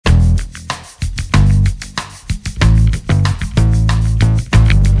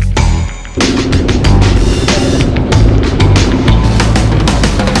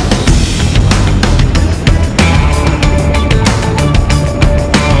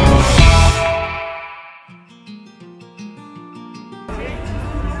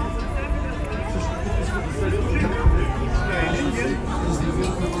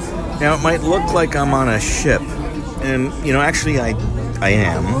Now, it might look like I'm on a ship, and, you know, actually I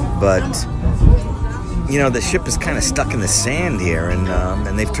am, but, you know, the ship is kind of stuck in the sand here,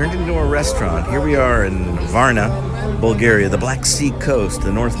 and they've turned it into a restaurant. Here we are in Varna, Bulgaria, the Black Sea coast,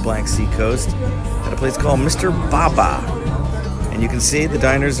 the North Black Sea coast, at a place called Mr. Baba. And you can see the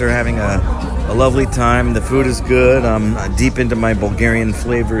diners are having a lovely time. The food is good. I'm deep into my Bulgarian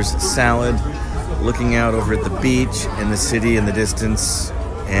flavors salad, looking out over at the beach and the city in the distance,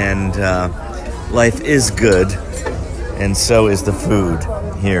 and life is good, and so is the food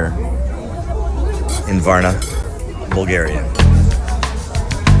here in Varna, Bulgaria.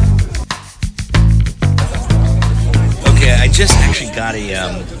 Okay, I just actually got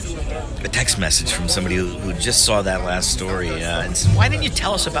a text message from somebody who just saw that last story and said, "Why didn't you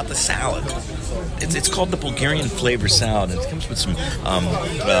tell us about the salad?" It's called the Bulgarian flavor salad. It comes with some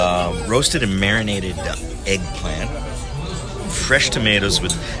roasted and marinated eggplant, fresh tomatoes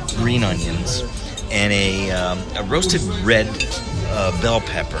with green onions, and a roasted red bell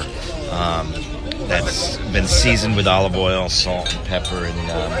pepper that's been seasoned with olive oil, salt, and pepper, and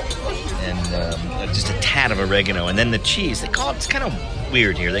just a tad of oregano. And then the cheese, they call it, it's kind of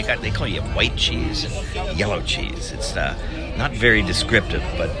weird here. They call you white cheese and yellow cheese. It's not very descriptive,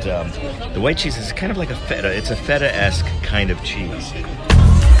 but the white cheese is kind of like a feta. It's a feta-esque kind of cheese.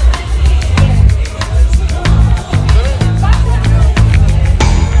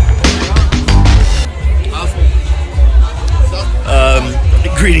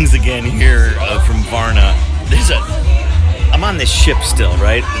 Greetings again here from Varna. I'm on this ship still,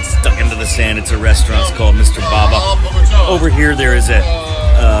 right? It's stuck into the sand. It's a restaurant. It's called Mr. Baba. Over here, they're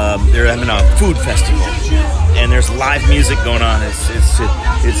having a food festival, and there's live music going on.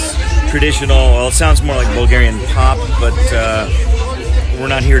 It's traditional. Well, it sounds more like Bulgarian pop, but we're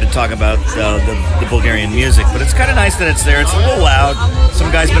not here to talk about the Bulgarian music. But it's kind of nice that it's there. It's a little loud.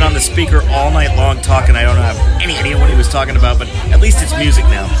 Some guy's been on the speaker all night long talking. I don't have any idea what he was talking about, but at least it's music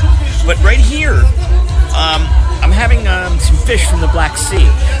now. But right here, I'm having some fish from the Black Sea.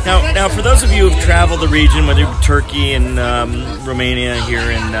 Now, for those of you who've traveled the region, whether Turkey and Romania, here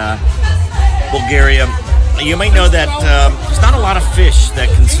in Bulgaria, you might know that there's not a lot of fish that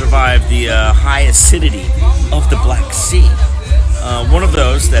can survive the high acidity of the Black Sea. One of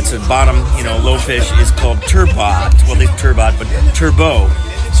those that's a bottom, low fish is called turbot. Well, they turbot, but turbo.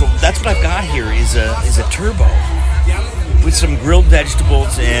 So that's what I've got here is a turbo with some grilled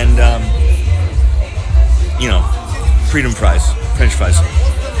vegetables and freedom fries, French fries.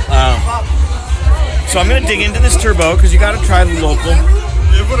 So I'm gonna dig into this turbo because you got to try the local.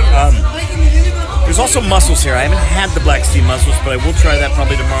 There's also mussels here. I haven't had the Black Sea mussels, but I will try that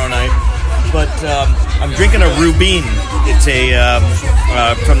probably tomorrow night. But I'm drinking a ridden. It's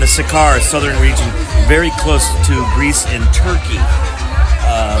from the Sakar southern region, very close to Greece and Turkey.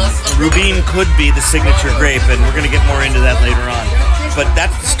 Ridden could be the signature grape, and we're going to get more into that later on. But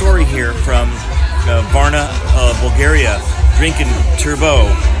that's the story here from Varna, Bulgaria, drinking turbo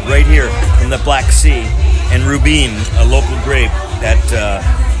right here from the Black Sea, and ridden, a local grape that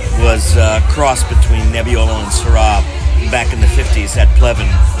was crossed between Nebbiolo and Syrah back in the 50s at Pleven,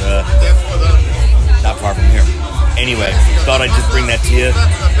 not far from here. Anyway, thought I'd just bring that to you.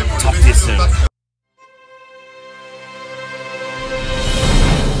 Talk to you soon.